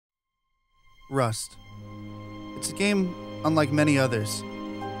Rust. It's a game unlike many others.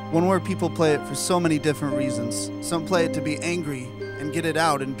 One where people play it for so many different reasons. Some play it to be angry and get it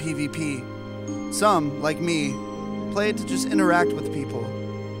out in PvP. Some, like me, play it to just interact with people.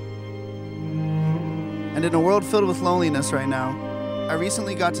 And in a world filled with loneliness right now, I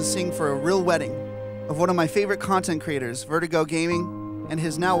recently got to sing for a real wedding of one of my favorite content creators, Vertiigo Gaming, and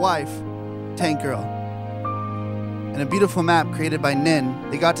his now wife, Tankgirl. In a beautiful map created by Nin,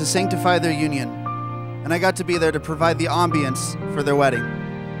 they got to sanctify their union, and I got to be there to provide the ambience for their wedding.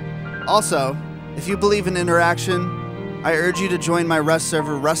 Also, if you believe in interaction, I urge you to join my Rust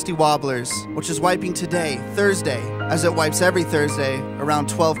server, Rusty Wobblers, which is wiping today, Thursday, as it wipes every Thursday around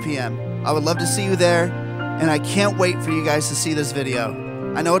 12 p.m. I would love to see you there, and I can't wait for you guys to see this video.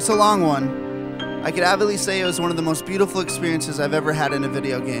 I know it's a long one. I could avidly say it was one of the most beautiful experiences I've ever had in a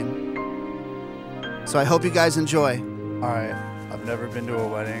video game. So I hope you guys enjoy. Alright, I've never been to a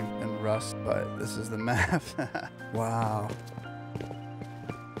wedding in Rust, but this is the map. Wow.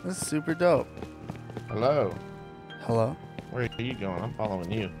 This is super dope. Hello. Hello? Where are you going? I'm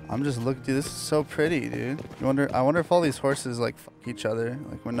following you. I'm just looking, dude, this is so pretty, dude. I wonder if all these horses like fuck each other,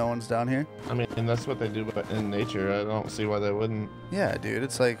 like when no one's down here. I mean, that's what they do in nature. I don't see why they wouldn't. Yeah, dude,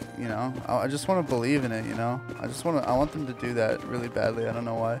 it's like, you know, I just want to believe in it, you know? I want them to do that really badly. I don't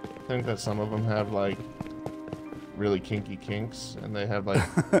know why. I think that some of them have like really kinky kinks, and they have like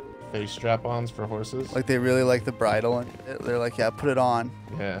face strap-ons for horses. Like they really like the bridle, and they're like, yeah, put it on.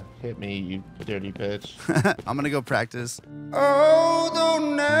 Yeah, hit me, you dirty bitch. I'm gonna go practice.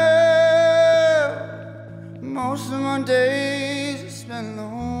 Although now most of my days are spent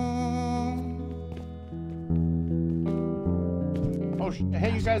alone. Oh,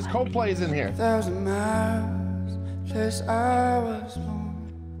 hey, you guys, Coldplay's in here. 1,000 miles, place I was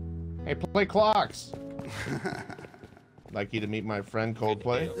born. Hey, play clocks. Like you to meet my friend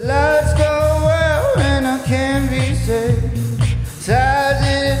Coldplay. Let's go well and I can't be saved. Tides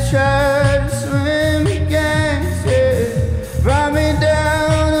did try to swim against it. Brought me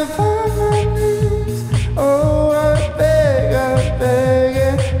down upon my knees. Oh, I beg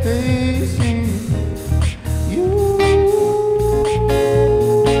it, please see you.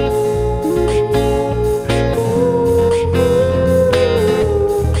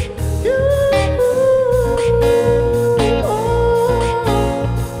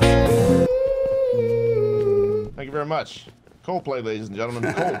 Thank you very much. Coldplay, ladies and gentlemen,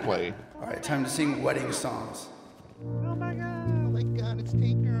 Coldplay. All right, time to sing wedding songs. Oh my God, it's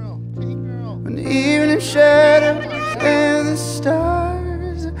Tankgirl, Tankgirl. When the evening shadows and the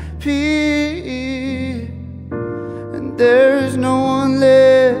stars appear, and there is no one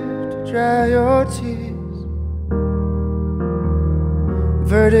left to dry your tears.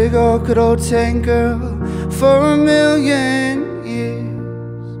 Vertigo could hold Tankgirl for 1,000,000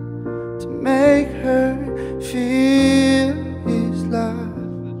 years to make her feel his love.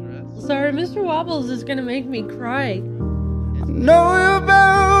 Sorry, Mr. Wobbles is gonna make me cry. I know you're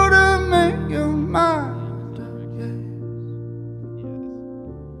about to make your mind up, yes.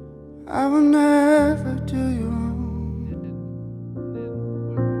 I will never do you wrong.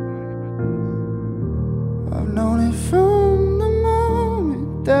 I've known it from the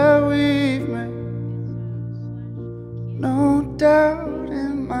moment that we've met. No doubt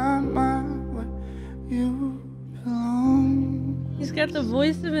in my mind where you belong. He's got the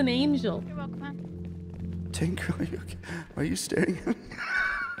voice of an angel. Tankgirl, are you okay? Why are you staring at me?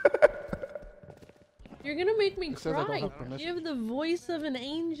 You're gonna make me says I don't cry. have permission. You have the voice of an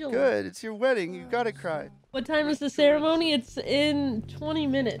angel. Good, it's your wedding. You gotta cry. What time is the ceremony? It's in 20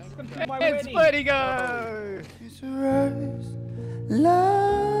 minutes. It's Vertiigo! It's a rise,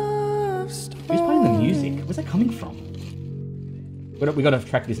 love story. Who's playing the music? Where's that coming from? We gotta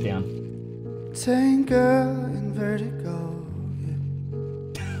track this down. Tankgirl and Vertigo.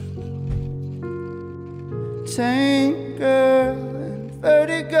 Tankgirl and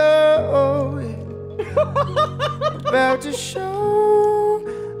Vertigo, yeah. About to show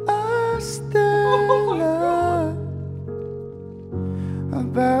us their love.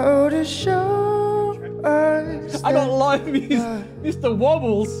 About to show us. I got live music. Mr.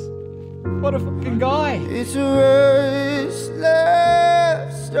 Wobbles. What a fucking guy. It's a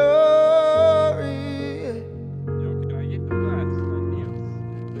restless story.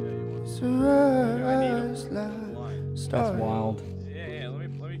 It's a restless story. That's wild.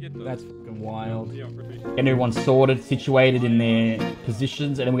 Let me get the... That's fucking wild. Getting everyone sorted, situated in their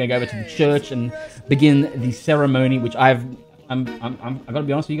positions, and then we're gonna go over to the church and begin the ceremony. Which I gotta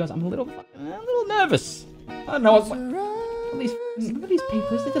be honest with you guys, I'm a little nervous. I don't know what look at these people.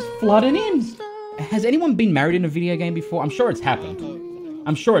 They're just flooding in. Has anyone been married in a video game before? I'm sure it's happened.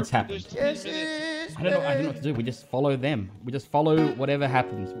 I'm sure it's happened. Yes, I don't know what to do. We just follow them. We just follow whatever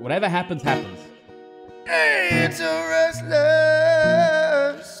happens. Whatever happens, happens. It's a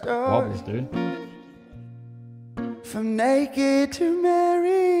restless story. Wobbles, dude. From naked to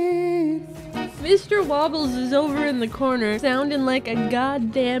married. Mr. Wobbles is over in the corner, sounding like a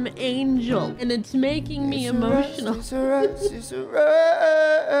goddamn angel, and it's making me emotional. It's a rush,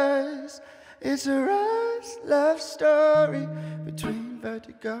 it's a rush love story between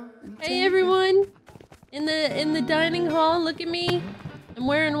Vertiigo and Hey everyone, in the dining hall, look at me. I'm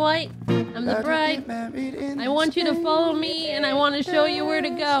wearing white. I'm the bride. I want you to follow me, and I want to show you where to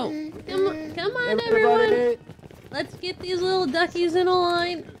go. Come on, everyone. Let's get these little duckies in a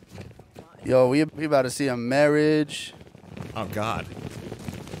line. Yo, we about to see a marriage. Oh, God.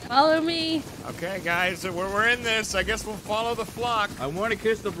 Follow me. Okay, guys, so we're in this. I guess we'll follow the flock. I want to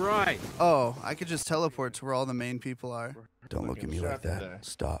kiss the bride. Oh, I could just teleport to where all the main people are. Don't look at me like that. There.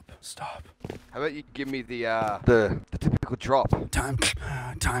 Stop. How about you give me the typical drop? Time for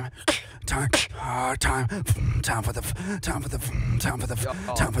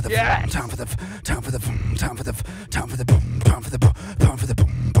the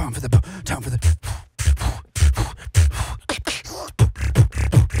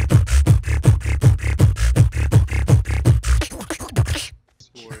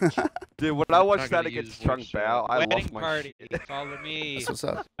Dude, when I watched that against Chunk Bao, I lost my party. shit. Follow me. That's what's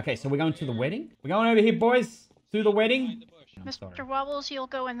up. Okay, so we're going to the wedding? We're going over here, boys. To the wedding. Mr. Wobbles, you'll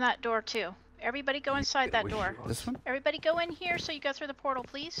go in that door too. Everybody go inside that door. This one? Everybody go in here so you go through the portal,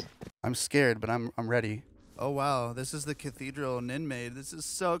 please. I'm scared, but I'm ready. Oh wow, this is the Cathedral Nin made. This is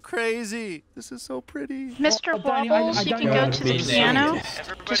so crazy. This is so pretty. Mr. Danny, Wobbles, you can go to the piano.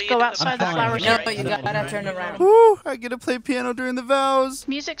 Just go outside the flower shop. No, you gotta turn around. Woo! I get to play piano during the vows.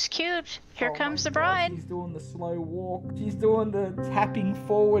 Music's cued. Here comes the bride. She's doing the slow walk. She's doing the tapping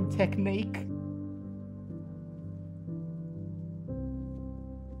forward technique.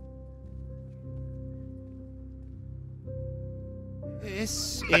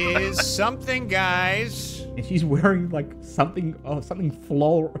 This is something, guys. And she's wearing like something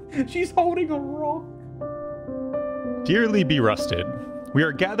floral. She's holding a rock. Dearly be rusted, we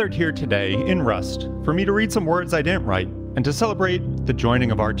are gathered here today in Rust for me to read some words I didn't write and to celebrate the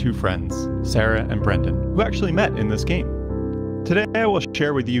joining of our two friends, Sarah and Brendan, who actually met in this game. Today I will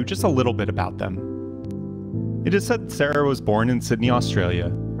share with you just a little bit about them. It is said that Sarah was born in Sydney, Australia.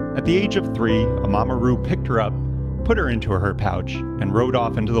 At the age of 3, a mamaroo picked her up, put her into her pouch, and rode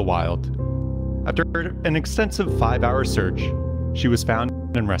off into the wild. After an extensive 5-hour search, she was found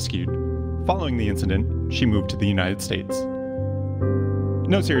and rescued. Following the incident, she moved to the United States.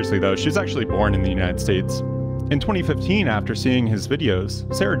 No, seriously though, she was actually born in the United States. In 2015, after seeing his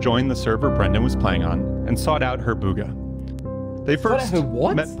videos, Sarah joined the server Brendan was playing on and sought out her booga. They first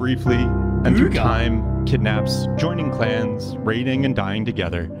met briefly, and through time, kidnaps, joining clans, raiding and dying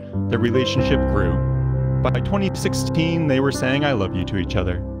together, their relationship grew. By 2016, they were saying "I love you" to each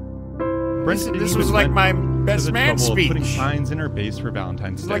other. This was like my best man speech. Putting signs in her base for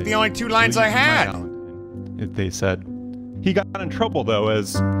Valentine's Day. Like the only 2 lines I had. They said. He got in trouble though,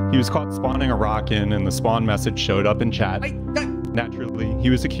 as he was caught spawning a rock in, and the spawn message showed up in chat. Naturally,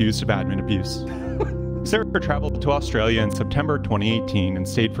 he was accused of admin abuse. Sarah traveled to Australia in September 2018 and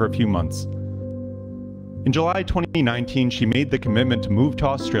stayed for a few months. In July 2019, she made the commitment to move to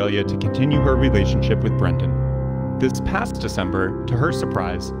Australia to continue her relationship with Brendan. This past December, to her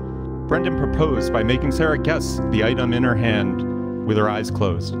surprise, Brendan proposed by making Sarah guess the item in her hand with her eyes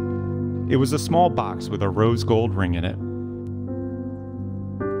closed. It was a small box with a rose gold ring in it.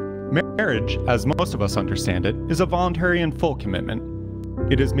 Marriage, as most of us understand it, is a voluntary and full commitment.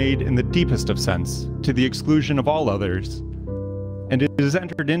 It is made in the deepest of sense, to the exclusion of all others, and it is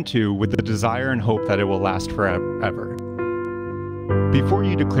entered into with the desire and hope that it will last forever. Before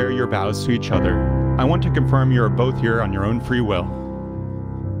you declare your vows to each other, I want to confirm you are both here on your own free will.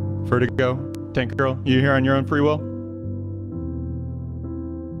 Vertiigo, Tankgirl, you here on your own free will?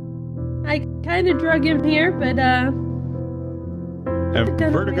 I kind of drug him here, but And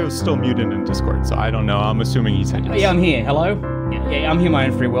Vertigo's still muted in Discord, so I don't know. I'm assuming he said yes. Yeah, I'm here. Hello? Yeah, I'm here my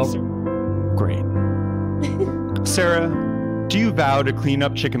own free will. Great. Sarah, do you vow to clean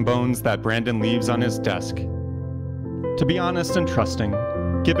up chicken bones that Brendan leaves on his desk? To be honest and trusting,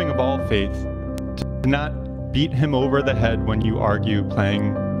 giving of all faith, to not beat him over the head when you argue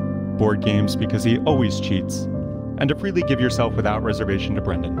playing board games because he always cheats, and to freely give yourself without reservation to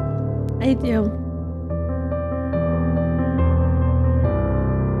Brendan. I do.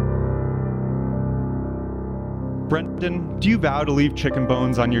 Brendan, do you vow to leave chicken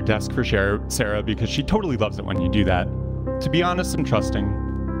bones on your desk for Sarah because she totally loves it when you do that? to be honest and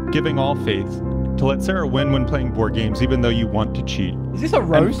trusting, giving all faith, to let Sarah win when playing board games even though you want to cheat. Is this a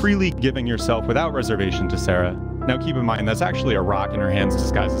roast? And freely giving yourself without reservation to Sarah. Now keep in mind, that's actually a rock in her hands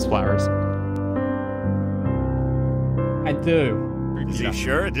disguised as flowers. I do. Is he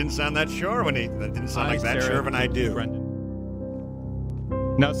sure? It didn't sound that sure when that didn't sound like that sure when I do. Brendan.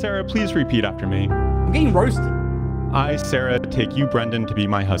 Now, Sarah, please repeat after me. I'm getting roasted. I, Sarah, take you, Brendan, to be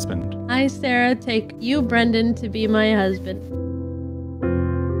my husband. I, Sarah, take you, Brendan, to be my husband.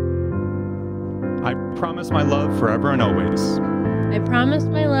 I promise my love forever and always. I promise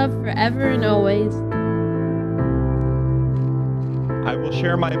my love forever and always. I will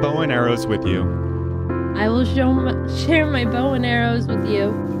share my bow and arrows with you. I will share my bow and arrows with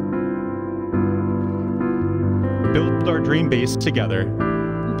you. Build our dream base together.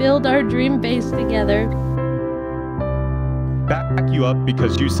 Build our dream base together. Back you up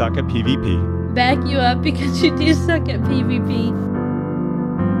because you suck at PvP. Back you up because you do suck at PvP.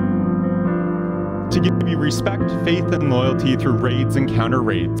 To give you respect, faith, and loyalty through raids and counter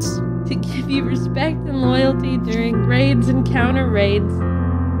raids. To give you respect and loyalty during raids and counter raids.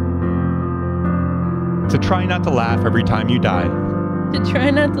 To try not to laugh every time you die. To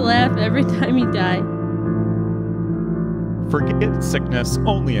try not to laugh every time you die. Forget sickness,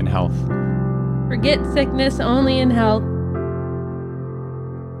 only in health. Forget sickness, only in health.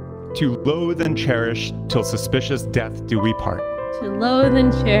 To loathe and cherish till suspicious death do we part. To loathe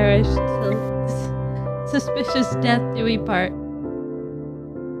and cherish till suspicious death do we part.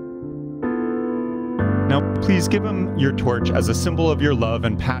 Now, please give him your torch as a symbol of your love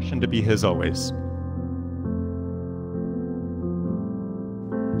and passion to be his always.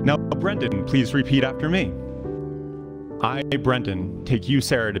 Now, Brendan, please repeat after me. I, Brendan, take you,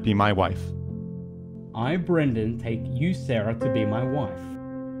 Sarah, to be my wife. I, Brendan, take you, Sarah, to be my wife.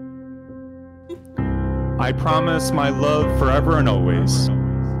 I promise my love forever and always.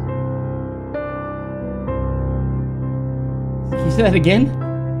 Can you say that again?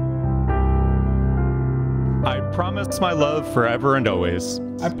 I promise my love forever and always.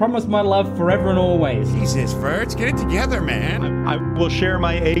 I promise my love forever and always. Jesus, Verts, get it together, man. I will share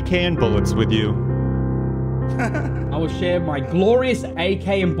my AK and bullets with you. I will share my glorious AK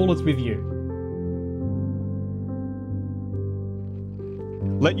and bullets with you.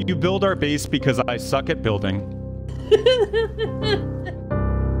 Let you build our base because I suck at building.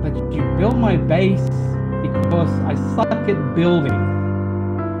 Let you build my base because I suck at building.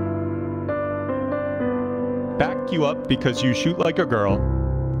 Back you up because you shoot like a girl.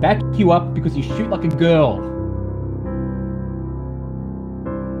 Back you up because you shoot like a girl.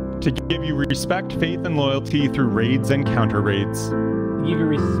 To give you respect, faith, and loyalty through raids and counter raids. To give you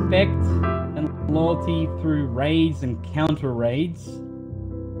respect and loyalty through raids and counter raids.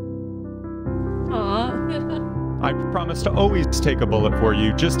 Aww. I promise to always take a bullet for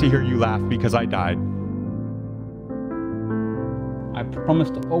you just to hear you laugh because I died. I promise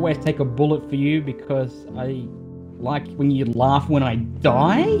to always take a bullet for you because I like when you laugh when I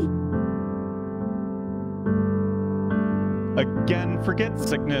die? Again, forget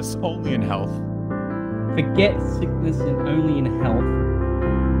sickness, only in health. Forget sickness and only in health.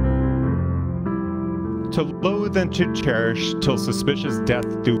 To loathe and to cherish till suspicious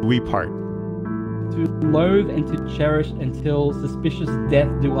death do we part. To loathe and to cherish until suspicious death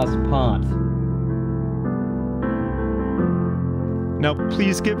do us part. Now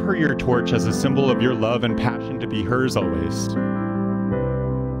please give her your torch as a symbol of your love and passion to be hers always.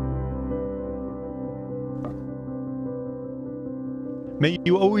 May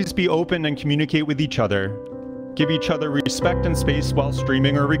you always be open and communicate with each other. Give each other respect and space while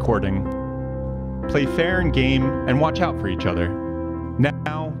streaming or recording. Play fair and game and watch out for each other.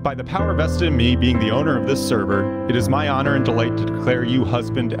 Now, by the power vested in me being the owner of this server, it is my honor and delight to declare you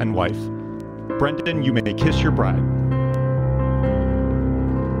husband and wife. Brendan, you may kiss your bride.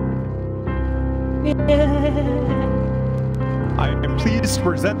 I am pleased to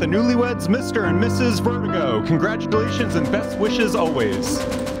present the newlyweds, Mr. and Mrs. Vertigo. Congratulations and best wishes always.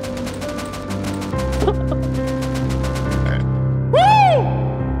 Woo!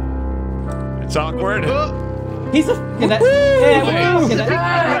 It's awkward. He's a... Good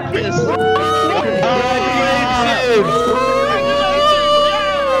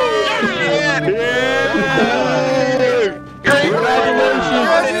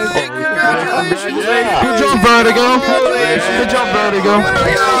job, Vertigo. Good job, Vertigo.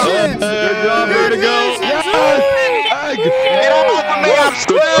 Good job, Vertigo. Egg.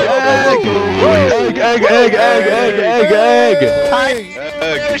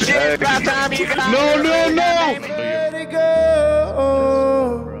 No. Vertigo.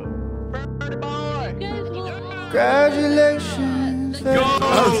 Congratulations, and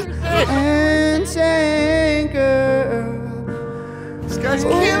Tankgirl. This guy's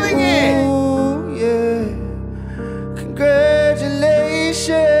killing it. Oh yeah.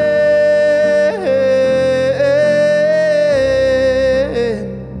 Congratulations.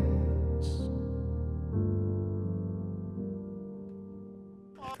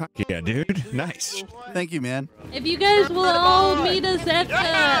 Yeah, dude. Nice. Thank you, man. If you guys will all meet us at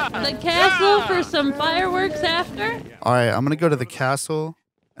the castle for some fireworks after. All right, I'm gonna go to the castle,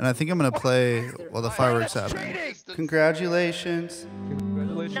 and I think I'm gonna play while the fireworks happen. Congratulations.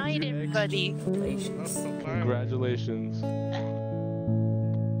 Night, everybody. Congratulations.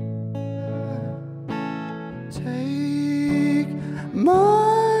 Take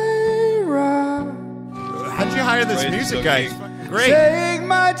my rock. How'd you hire this music guy? Great. Take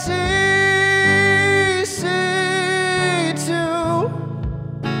my TC too.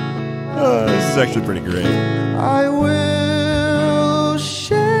 This is actually pretty great. I will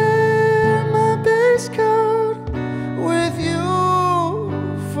share my base code with you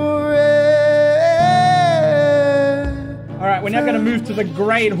forever. All right, we're now going to move to the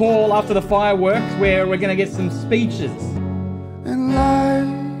Great Hall after the fireworks, where we're going to get some speeches. And like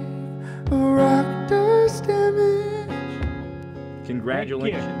a rock dust damage.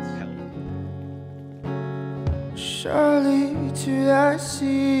 Congratulations. Surely to that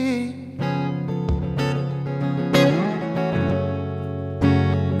sea.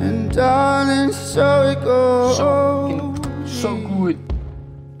 And darling, so it goes. So good.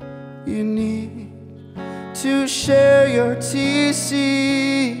 You need to share your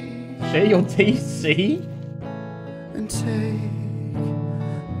TC. Share your TC? And take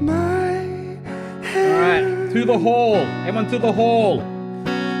my hand. Alright, to the hall. Everyone to the hall.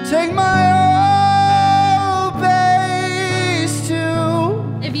 Take my old bass too.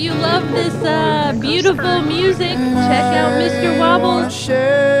 If you love this beautiful music, check out Mr. Wobbles.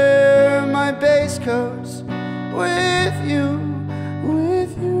 Share my bass coats with you,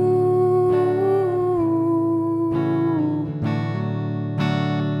 with you.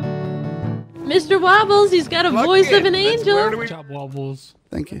 Mr. Wobbles, he's got a voice of an angel. Good job, Wobbles.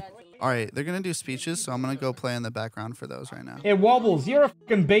 Thank you. All right, they're gonna do speeches, so I'm gonna go play in the background for those right now. Yeah, Wobbles, you're a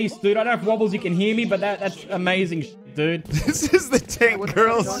fucking beast, dude. I don't know if Wobbles you can hear me, but that's amazing, dude. This is the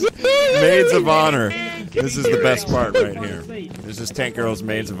Tankgirl's Maids of Honor. This is the best part right here. This is Tankgirl's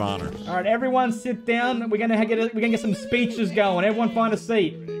Maids of Honor. All right, everyone sit down. We're gonna get some speeches going. Everyone find a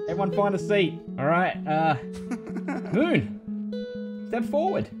seat. Everyone find a seat. All right, Moon, step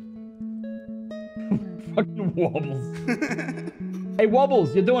forward. Fucking Wobbles. Hey,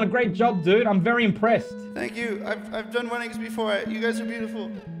 Wobbles, you're doing a great job, dude. I'm very impressed. Thank you. I've done weddings before. You guys are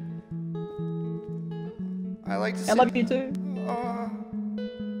beautiful. I like to. I love you too.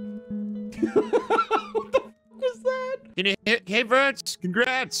 What the fuck was that? Can you hear? Hey, Verts,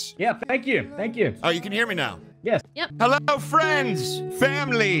 congrats. Yeah, thank you. Thank you. Oh, you can hear me now. Yes. Yep. Hello, friends,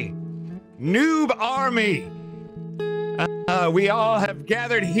 family, noob army. We all have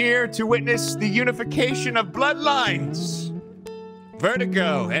gathered here to witness the unification of bloodlines.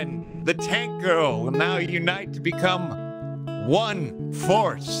 Vertigo and the Tankgirl will now unite to become one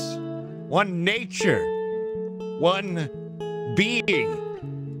force, one nature, one being.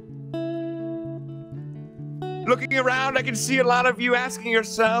 Looking around, I can see a lot of you asking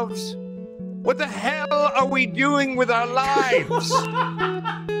yourselves, what the hell are we doing with our lives?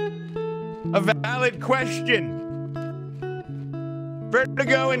 A valid question.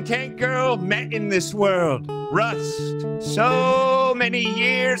 Vertigo and Tankgirl met in this world, Rust, so many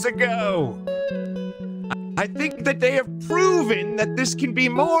years ago. I think that they have proven that this can be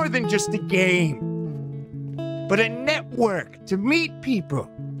more than just a game, but a network to meet people,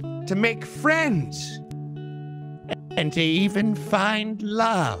 to make friends, and to even find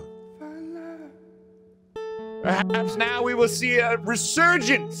love. Perhaps now we will see a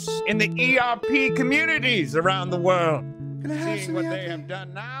resurgence in the ERP communities around the world. Seeing what they have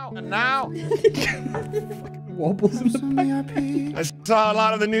done now, and now. Wobbles in the back. I saw a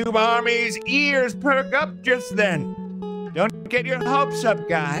lot of the noob army's ears perk up just then. Don't get your hopes up,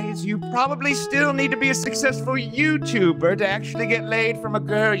 guys. You probably still need to be a successful YouTuber to actually get laid from a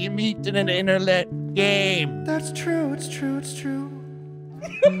girl you meet in an internet game. That's true. It's true. It's true.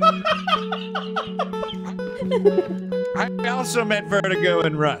 I also met Vertigo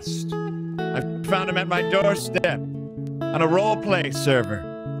and Rust. I found him at my doorstep on a roleplay server.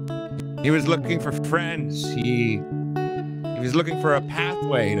 He was looking for friends. He was looking for a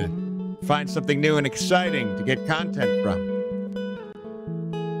pathway to find something new and exciting to get content from.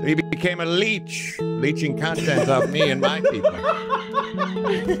 He became a leech, leeching content off me and my people.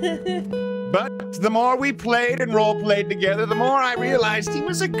 But the more we played and role-played together, the more I realized he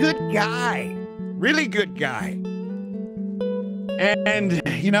was a good guy. Really good guy. And,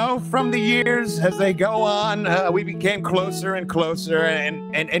 you know, from the years as they go on, we became closer and closer.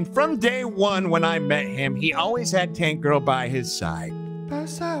 And from day one when I met him, he always had Tankgirl by his side.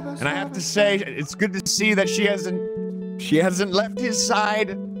 And I have to say, it's good to see that she hasn't left his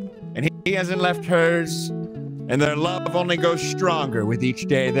side, and he hasn't left hers. And their love only goes stronger with each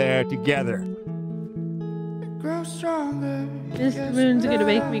day they're together. This moon's gonna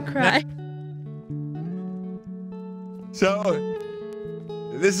make me cry. So,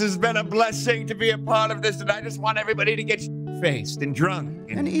 this has been a blessing to be a part of this, and I just want everybody to get faced and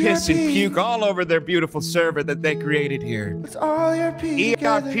drunk and piss and puke all over their beautiful server that they created here. It's all ERP.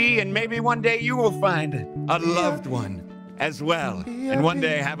 ERP, and maybe one day you will find a loved one as well, and one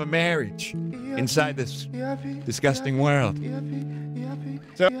day have a marriage inside this disgusting world.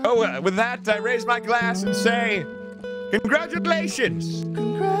 So, with that, I raise my glass and say, congratulations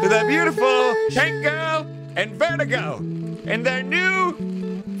to the beautiful Tankgirl and Vertiigo and their new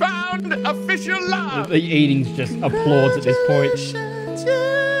found official love. The eating's just applauds at this point.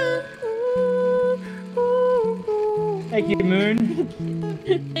 Thank you, Moon.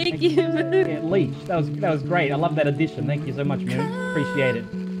 Thank you, Moon. Yeah, Leech, that was great. I love that addition. Thank you so much, Moon. Appreciate it.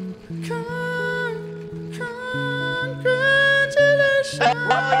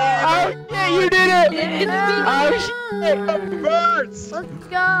 Oh yeah, you did it! Oh shit! Let's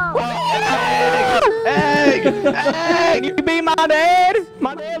go! Hey! You be my dad?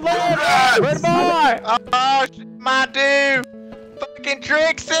 My dad lives! Where's the boy? Oh, my dude! Fucking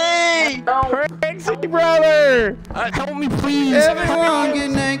Trixie! Trixie, brother! Help me, please! Everyone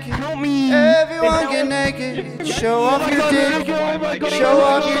get naked. Help me! Everyone get naked. Show off your dick. Show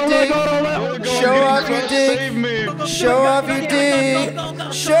off your dick. Show off your dick. Show off your dick.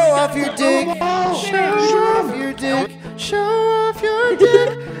 Show off your dick. Show off your dick. Show off your dick.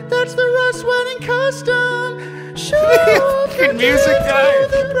 That's the Rust Wedding custom. Show off your music guy. to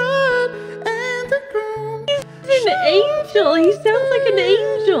the bride and the groom. He's an angel. He sounds like an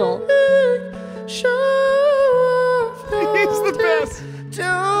angel. Show off your He's the dick best. to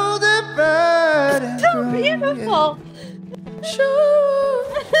the bride and So groom. beautiful. Show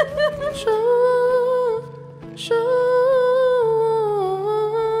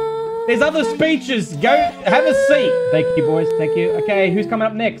There's other speeches. Go have a seat. Thank you, boys. Thank you. Okay, who's coming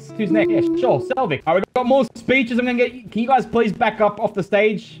up next? Who's next? Yeah, sure, Selvek. All right, we've got more speeches. I'm gonna get. Can you guys please back up off the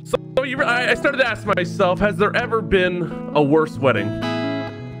stage? So I started to ask myself, has there ever been a worse wedding?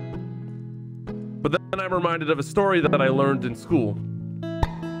 But then I'm reminded of a story that I learned in school.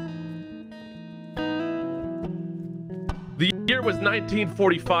 The year was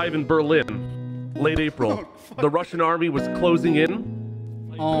 1945 in Berlin, late April. The Russian army was closing in.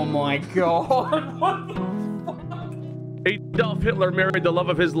 Oh my god. What the fuck? Adolf Hitler married the love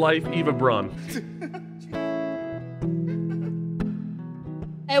of his life, Eva Braun.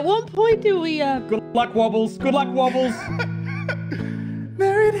 At one point, do we Good luck, Wobbles. Good luck, Wobbles.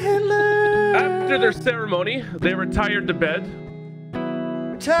 Married Hitler. After their ceremony, they retired to bed.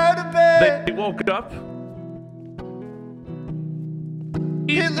 Tired of bed. They woke up.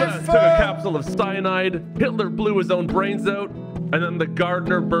 Hitler Eva took fell. a capsule of cyanide. Hitler blew his own brains out, and then the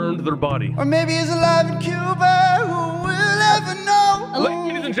gardener burned their body. Or maybe he's alive in Cuba. Who will ever know?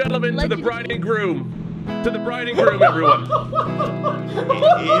 Ladies and gentlemen, to the bride and groom. To the bride and groom, everyone.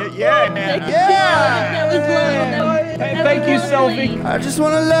 Yeah. That was love. Hey, thank you, Selvek. I just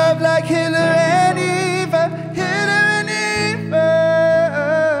want to love like Hitler and Eva. Hitler and Eva.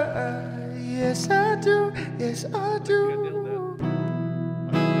 Yes, I do. Yes, I do.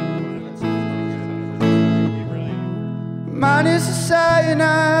 Mine is a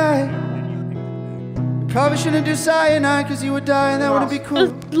cyanide. Probably shouldn't do cyanide because you would die and that wouldn't be cool.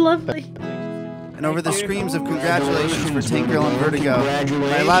 That was lovely. And over the screams of congratulations for Tankgirl and Vertiigo,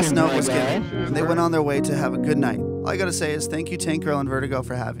 my last note was given, and they went on their way to have a good night. All I gotta say is thank you, Tankgirl and Vertiigo,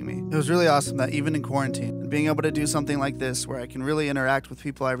 for having me. It was really awesome that even in quarantine, and being able to do something like this where I can really interact with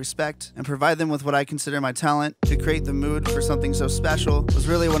people I respect and provide them with what I consider my talent to create the mood for something so special was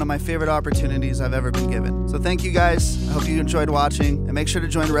really one of my favorite opportunities I've ever been given. So thank you guys. I hope you enjoyed watching, and make sure to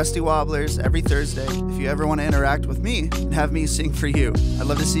join Rusty Wobblers every Thursday if you ever want to interact with me and have me sing for you. I'd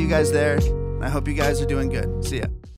love to see you guys there. I hope you guys are doing good. See ya.